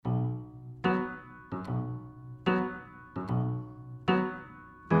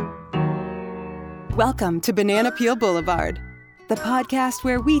Welcome to Banana Peel Boulevard, the podcast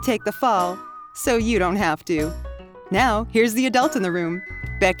where we take the fall so you don't have to. Now, here's the adult in the room,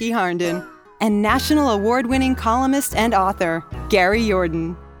 Becky Harnden, and national award-winning columnist and author, Gary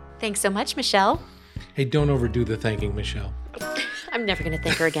Jordan. Thanks so much, Michelle. Hey, don't overdo the thanking, Michelle. I'm never going to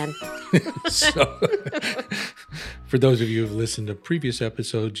thank her again. So, for those of you who've listened to previous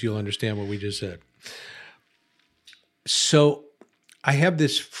episodes, you'll understand what we just said. So, I have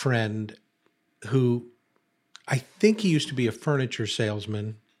this friend who I think he used to be a furniture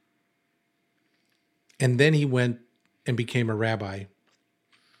salesman, and then he went and became a rabbi.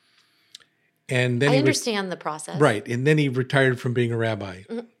 And then I understand the process. Right, and then he retired from being a rabbi.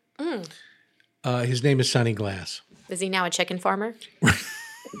 His name is Sonny Glass. Is he now a chicken farmer?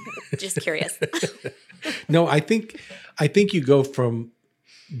 Just curious. No, I think you go from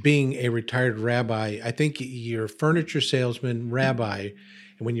being a retired rabbi. I think you're a furniture salesman, rabbi,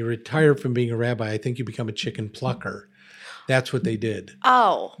 and when you retire from being a rabbi, I think you become a chicken plucker. That's what they did.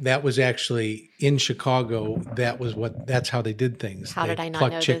 Oh. That was actually in Chicago. That's how they did things. How they did I not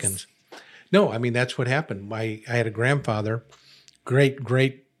plucked know chickens. this? No, I mean, that's what happened. I had a grandfather,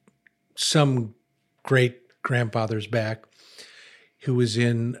 some great grandfathers back, who was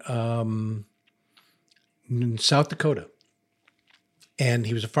in South Dakota. And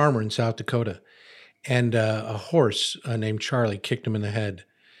he was a farmer in South Dakota. And a horse named Charlie kicked him in the head.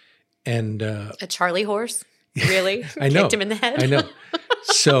 And a Charlie horse? Really? I know. Kicked him in the head? I know.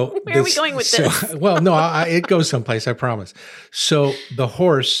 So Where are we going with this? Well, no, it goes someplace, I promise. So the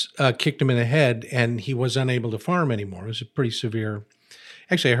horse kicked him in the head, and he was unable to farm anymore. It was a pretty severe.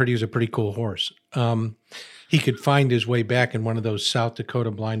 Actually, I heard he was a pretty cool horse. He could find his way back in one of those South Dakota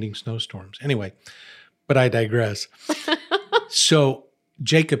blinding snowstorms. Anyway, but I digress. So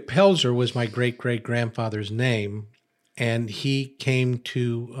Jacob Pelzer was my great-great-grandfather's name, and he came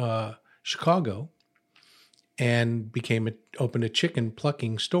to Chicago and opened a chicken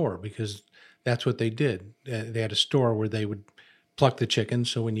plucking store, because that's what they did. They had a store where they would pluck the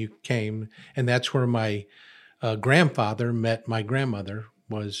chickens. So when you came, and that's where my grandfather met my grandmother.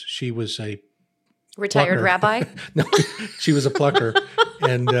 She was a retired plucker. Rabbi? No, she was a plucker,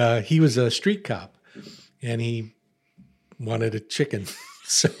 and he was a street cop, and he wanted a chicken.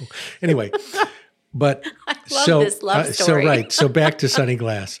 So anyway, but I love this love story. So back to Sonny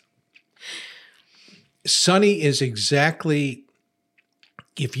Glass. Sonny is exactly,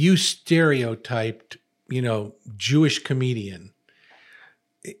 if you stereotyped, Jewish comedian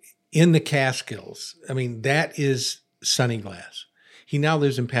in the Catskills, I mean, that is Sonny Glass. He now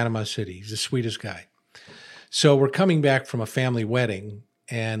lives in Panama City. He's the sweetest guy. So we're coming back from a family wedding,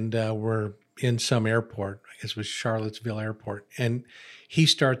 and we're in some airport. I guess it was Charlottesville Airport. And he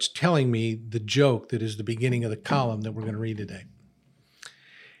starts telling me the joke that is the beginning of the column that we're going to read today.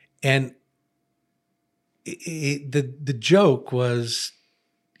 And the joke was,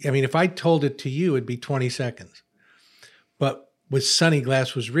 I mean, if I told it to you, it'd be 20 seconds. But when Sonny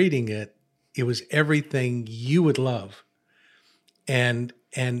Glass was reading it, it was everything you would love. And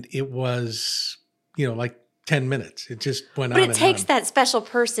it was, like 10 minutes. It just went on and on. But it takes that special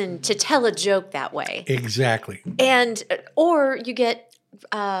person to tell a joke that way. Exactly. Or you get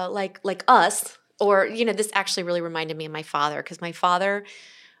like us, or, this actually really reminded me of my father, because my father,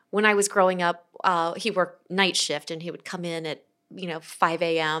 when I was growing up, he worked night shift, and he would come in at, 5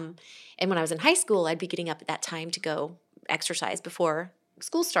 a.m. And when I was in high school, I'd be getting up at that time to go exercise before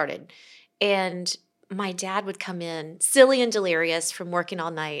school started. And my dad would come in silly and delirious from working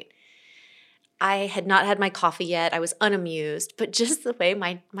all night. I had not had my coffee yet. I was unamused, but just the way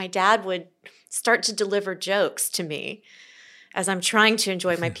my dad would start to deliver jokes to me as I'm trying to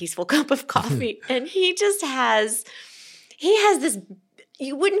enjoy my peaceful cup of coffee. And he has this,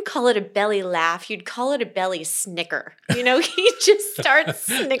 you wouldn't call it a belly laugh. You'd call it a belly snicker. He just starts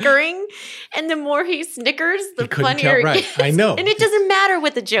snickering. And the more he snickers, the funnier it gets. I know. And it doesn't matter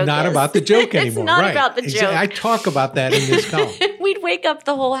what the joke is. Not about the joke anymore. It's not about the joke. I talk about that in this column. We'd wake up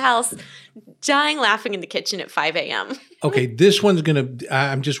the whole house dying laughing in the kitchen at 5 a.m. Okay, this one's going to,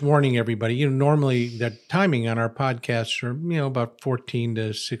 I'm just warning everybody, normally the timing on our podcasts are, about 14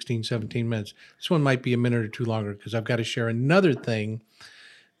 to 16, 17 minutes. This one might be a minute or two longer, because I've got to share another thing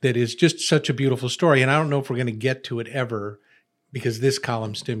that is just such a beautiful story. And I don't know if we're going to get to it ever, because this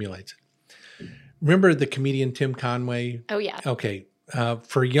column stimulates it. Remember the comedian Tim Conway? Oh, yeah. Okay.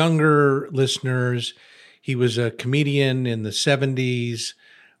 For younger listeners, he was a comedian in the 70s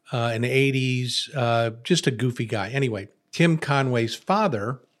and 80s, just a goofy guy. Anyway, Tim Conway's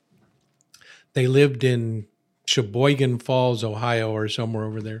father, they lived in Sheboygan Falls, Ohio, or somewhere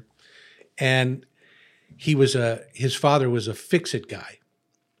over there. And his father was a fix-it guy.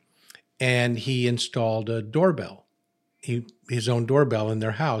 and he installed a doorbell, his own doorbell in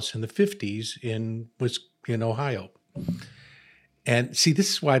their house in the 50s in Ohio. And see,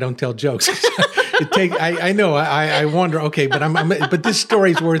 this is why I don't tell jokes. I know, I wonder, okay, but this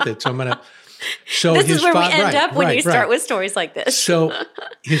story's worth it. So I'm going to, this is where we end up when you start with stories like this. So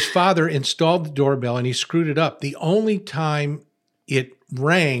his father installed the doorbell and he screwed it up. The only time it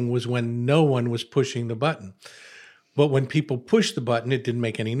rang was when no one was pushing the button. But when people pushed the button, it didn't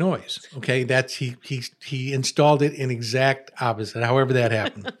make any noise. Okay, that's he installed it in exact opposite, however that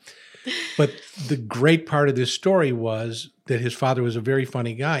happened. But the great part of this story was that his father was a very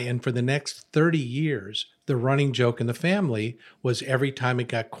funny guy. And for the next 30 years, the running joke in the family was every time it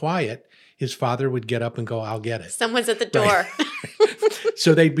got quiet, his father would get up and go, "I'll get it." Someone's at the door. Right.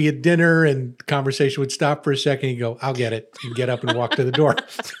 So they'd be at dinner and conversation would stop for a second. He'd go, "I'll get it." He'd get up and walk to the door.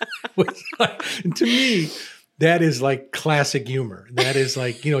 And to me, that is like classic humor. That is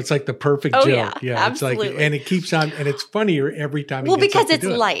like, it's like the perfect joke. Yeah, absolutely. It's like, and it keeps on, and it's funnier every time. Well, because it's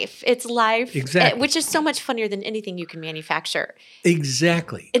life. It's life. Exactly. Which is so much funnier than anything you can manufacture.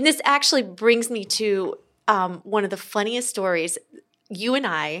 Exactly. And this actually brings me to one of the funniest stories. You and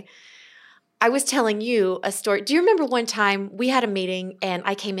I was telling you a story. Do you remember one time we had a meeting and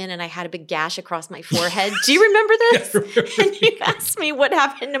I came in and I had a big gash across my forehead? Do you remember this? Yeah, I remember. And you asked me what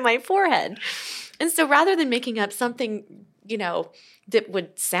happened to my forehead. And so rather than making up something, that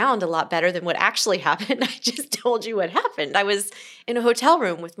would sound a lot better than what actually happened, I just told you what happened. I was in a hotel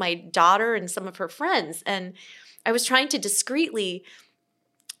room with my daughter and some of her friends, and I was trying to discreetly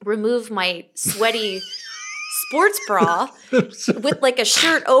remove my sweaty sports bra with like a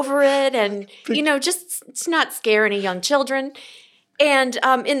shirt over it and, just to not scare any young children. And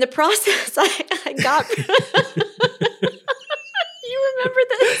in the process, I got... You remember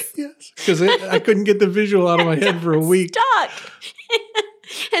this? Yes, because I couldn't get the visual out of my head for a week. Stuck.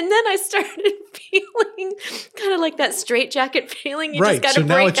 And then I started feeling kind of like that straightjacket feeling. You just got to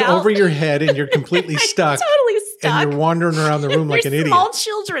break out. So now it's over your head and you're completely stuck. Totally stuck. And you're wandering around the room like an idiot. Small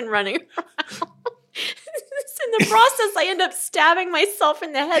children running around. In the process, I end up stabbing myself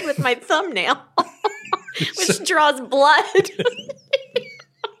in the head with my thumbnail, which draws blood.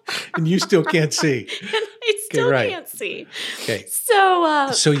 And you still can't see. And I still can't see. Okay.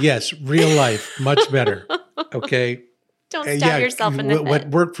 So yes, real life, much better. Okay. Don't stab yourself in the head. What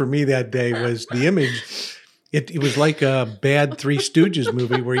worked for me that day was the image. It was like a bad Three Stooges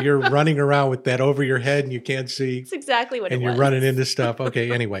movie where you're running around with that over your head and you can't see. It's exactly what it was. And you're running into stuff.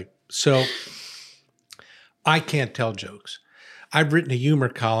 Okay, anyway. So I can't tell jokes. I've written a humor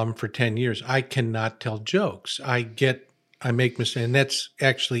column for 10 years. I cannot tell jokes. I make mistakes, and that's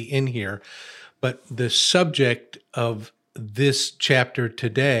actually in here. But the subject of this chapter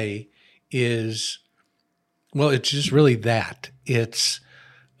today is, well, it's just really that. It's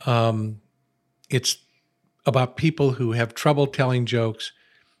about people who have trouble telling jokes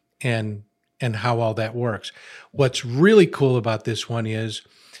and how all that works. What's really cool about this one is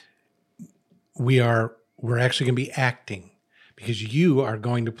we're actually going to be acting because you are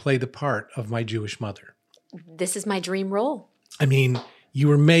going to play the part of my Jewish mother. This is my dream role. I mean, you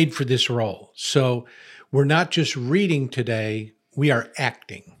were made for this role. So we're not just reading today, we are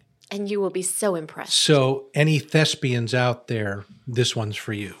acting. And you will be so impressed. So any thespians out there, this one's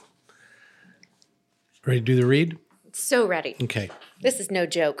for you. Ready to do the read? So ready. Okay. This is no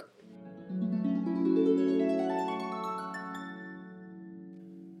joke.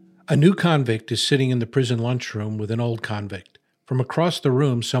 A new convict is sitting in the prison lunchroom with an old convict. From across the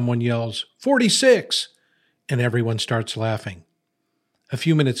room, someone yells, 46! And everyone starts laughing. A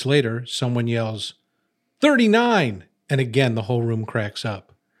few minutes later, someone yells, 39! And again, the whole room cracks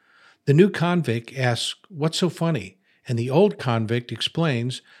up. The new convict asks, what's so funny? And the old convict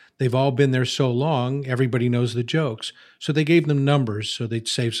explains, they've all been there so long, everybody knows the jokes, so they gave them numbers so they'd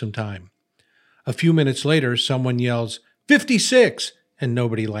save some time. A few minutes later, someone yells, 56! And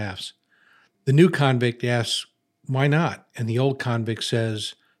nobody laughs. The new convict asks, why not? And the old convict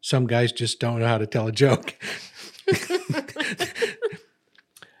says, some guys just don't know how to tell a joke.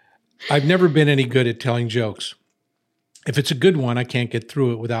 I've never been any good at telling jokes. If it's a good one, I can't get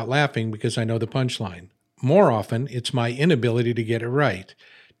through it without laughing because I know the punchline. More often, it's my inability to get it right.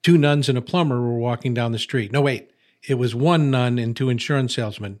 2 nuns and a plumber were walking down the street. No, wait. It was 1 nun and 2 insurance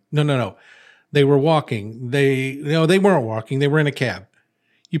salesmen. No. They were walking. They weren't walking. They were in a cab.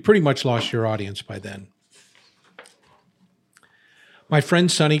 You pretty much lost your audience by then. My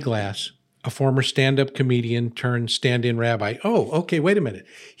friend Sonny Glass, a former stand-up comedian turned stand-in rabbi. Oh, okay, wait a minute.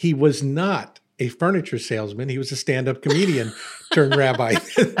 He was not a furniture salesman. He was a stand-up comedian turned rabbi.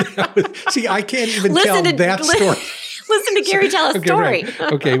 See, I can't even tell that story. Listen to Gary tell a story. Right.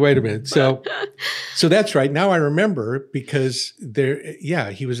 Okay, wait a minute. So that's right. Now I remember because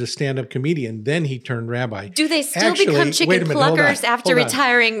he was a stand-up comedian. Then he turned rabbi. Do they still become chicken pluckers after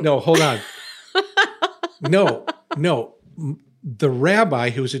retiring? No, hold on. No. The rabbi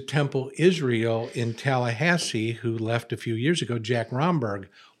who was at Temple Israel in Tallahassee, who left a few years ago, Jack Romberg,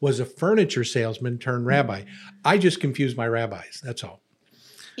 was a furniture salesman turned rabbi. I just confused my rabbis. That's all.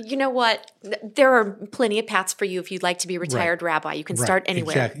 You know what? There are plenty of paths for you if you'd like to be a retired rabbi. You can start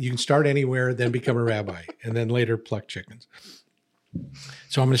anywhere. Exactly. You can start anywhere, then become a rabbi, and then later pluck chickens.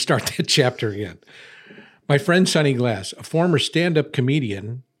 So I'm going to start that chapter again. My friend Sonny Glass, a former stand-up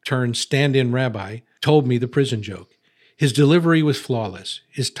comedian turned stand-in rabbi, told me the prison joke. His delivery was flawless.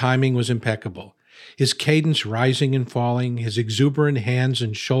 His timing was impeccable. His cadence rising and falling, his exuberant hands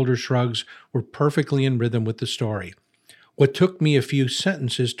and shoulder shrugs were perfectly in rhythm with the story. What took me a few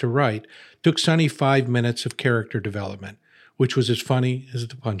sentences to write took Sonny 5 minutes of character development, which was as funny as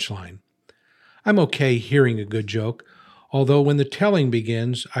the punchline. I'm okay hearing a good joke, although when the telling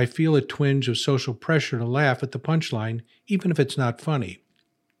begins, I feel a twinge of social pressure to laugh at the punchline, even if it's not funny.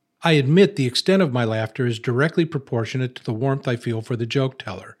 I admit the extent of my laughter is directly proportionate to the warmth I feel for the joke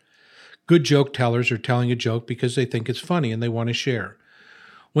teller. Good joke tellers are telling a joke because they think it's funny and they want to share.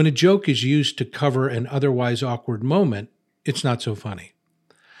 When a joke is used to cover an otherwise awkward moment, it's not so funny.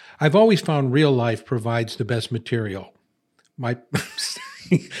 I've always found real life provides the best material. I'm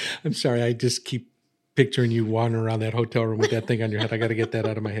sorry, I just keep picturing you wandering around that hotel room with that thing on your head. I got to get that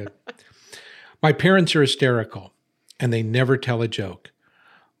out of my head. My parents are hysterical, and they never tell a joke.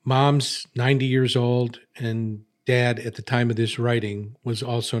 Mom's 90 years old, and Dad, at the time of this writing, was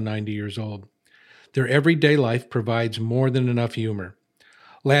also 90 years old. Their everyday life provides more than enough humor.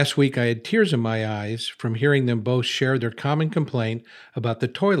 Last week, I had tears in my eyes from hearing them both share their common complaint about the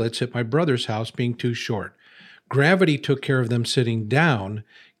toilets at my brother's house being too short. Gravity took care of them sitting down.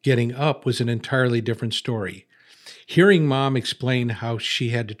 Getting up was an entirely different story. Hearing Mom explain how she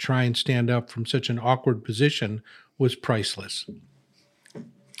had to try and stand up from such an awkward position was priceless.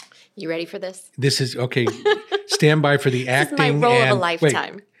 You ready for this? This is, okay, stand by for the acting. This is my role of a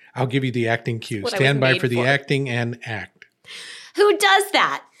lifetime. Wait, I'll give you the acting cue. Stand by for the acting and act. Who does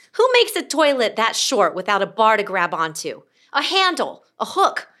that? Who makes a toilet that short without a bar to grab onto? A handle, a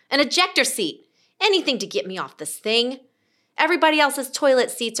hook, an ejector seat. Anything to get me off this thing. Everybody else's toilet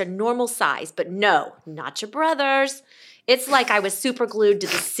seats are normal size, but no, not your brother's. It's like I was super glued to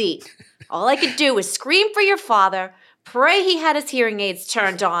the seat. All I could do was scream for your father, pray he had his hearing aids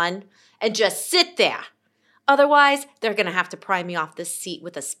turned on, and just sit there. Otherwise, they're going to have to pry me off this seat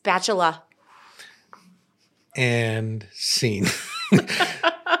with a spatula. And scene.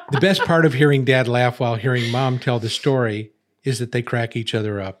 The best part of hearing Dad laugh while hearing Mom tell the story is that they crack each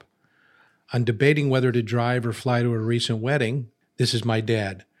other up. On debating whether to drive or fly to a recent wedding, this is my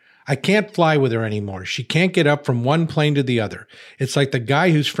dad. I can't fly with her anymore. She can't get up from one plane to the other. It's like the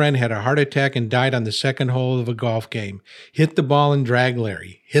guy whose friend had a heart attack and died on the second hole of a golf game. Hit the ball and drag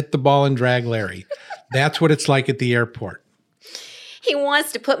Larry. Hit the ball and drag Larry. That's what it's like at the airport. He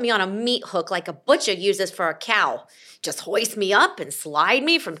wants to put me on a meat hook like a butcher uses for a cow. Just hoist me up and slide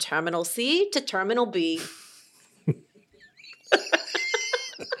me from Terminal C to Terminal B.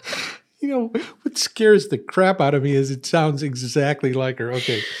 You know, what scares the crap out of me is it sounds exactly like her.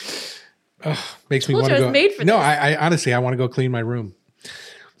 Okay. Makes me want to go. Made for no, this. I honestly, I want to go clean my room.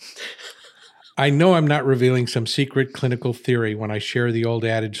 I know I'm not revealing some secret clinical theory when I share the old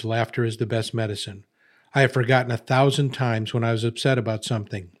adage, laughter is the best medicine. I have forgotten 1,000 times when I was upset about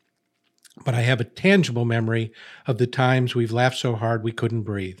something. But I have a tangible memory of the times we've laughed so hard we couldn't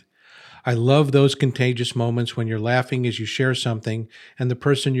breathe. I love those contagious moments when you're laughing as you share something and the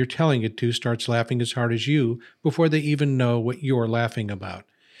person you're telling it to starts laughing as hard as you before they even know what you're laughing about.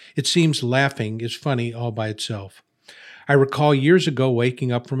 It seems laughing is funny all by itself. I recall years ago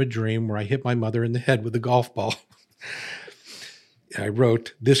waking up from a dream where I hit my mother in the head with a golf ball. I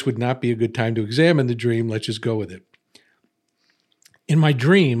wrote, "This would not be a good time to examine the dream. Let's just go with it." In my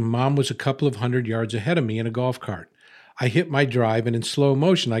dream, Mom was a couple of 100 yards ahead of me in a golf cart. I hit my drive, and in slow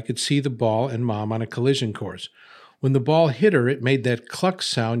motion, I could see the ball and Mom on a collision course. When the ball hit her, it made that cluck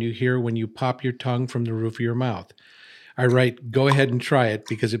sound you hear when you pop your tongue from the roof of your mouth. I write, "Go ahead and try it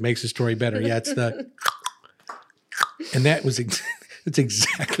because it makes the story better." Yeah, it's the... And that was it's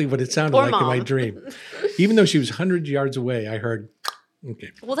exactly what it sounded like Mom. in my dream. Even though she was 100 yards away, I heard,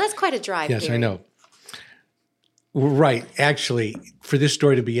 okay. Well, that's quite a drive. Yes, Gary. I know. Right. Actually, for this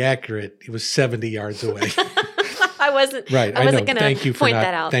story to be accurate, it was 70 yards away. I wasn't Right. I wasn't going to point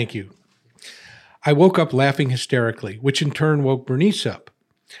that out. Thank you. I woke up laughing hysterically, which in turn woke Bernice up.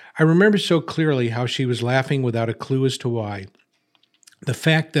 I remember so clearly how she was laughing without a clue as to why. The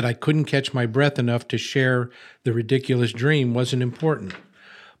fact that I couldn't catch my breath enough to share the ridiculous dream wasn't important.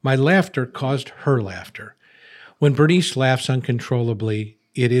 My laughter caused her laughter. When Bernice laughs uncontrollably,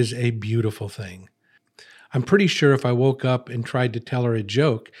 it is a beautiful thing. I'm pretty sure if I woke up and tried to tell her a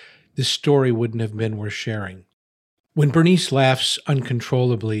joke, this story wouldn't have been worth sharing. When Bernice laughs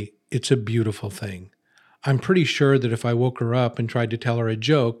uncontrollably, it's a beautiful thing. I'm pretty sure that if I woke her up and tried to tell her a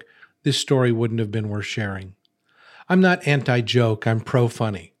joke, this story wouldn't have been worth sharing. I'm not anti-joke, I'm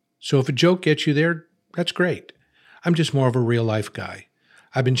pro-funny. So if a joke gets you there, that's great. I'm just more of a real-life guy.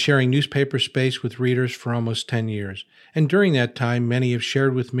 I've been sharing newspaper space with readers for almost 10 years, and during that time, many have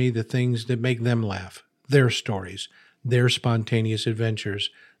shared with me the things that make them laugh, their stories, their spontaneous adventures,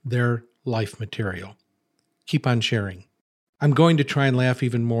 their life material. Keep on sharing. I'm going to try and laugh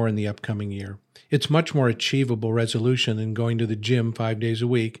even more in the upcoming year. It's much more achievable resolution than going to the gym 5 days a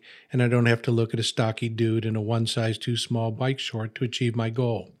week, and I don't have to look at a stocky dude in a one-size-too-small bike short to achieve my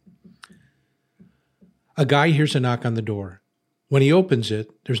goal. A guy hears a knock on the door. When he opens it,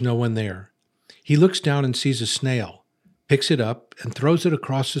 there's no one there. He looks down and sees a snail, picks it up, and throws it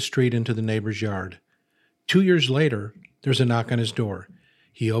across the street into the neighbor's yard. 2 years later, there's a knock on his door.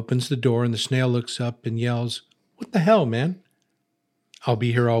 He opens the door and the snail looks up and yells, "What the hell, man?" I'll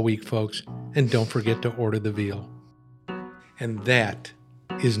be here all week, folks, and don't forget to order the veal. And that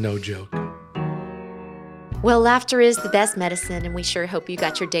is no joke. Well, laughter is the best medicine, and we sure hope you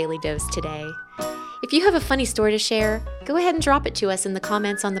got your daily dose today. If you have a funny story to share, go ahead and drop it to us in the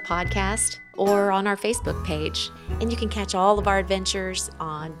comments on the podcast or on our Facebook page. And you can catch all of our adventures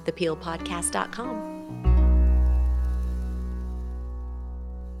on thepeelpodcast.com.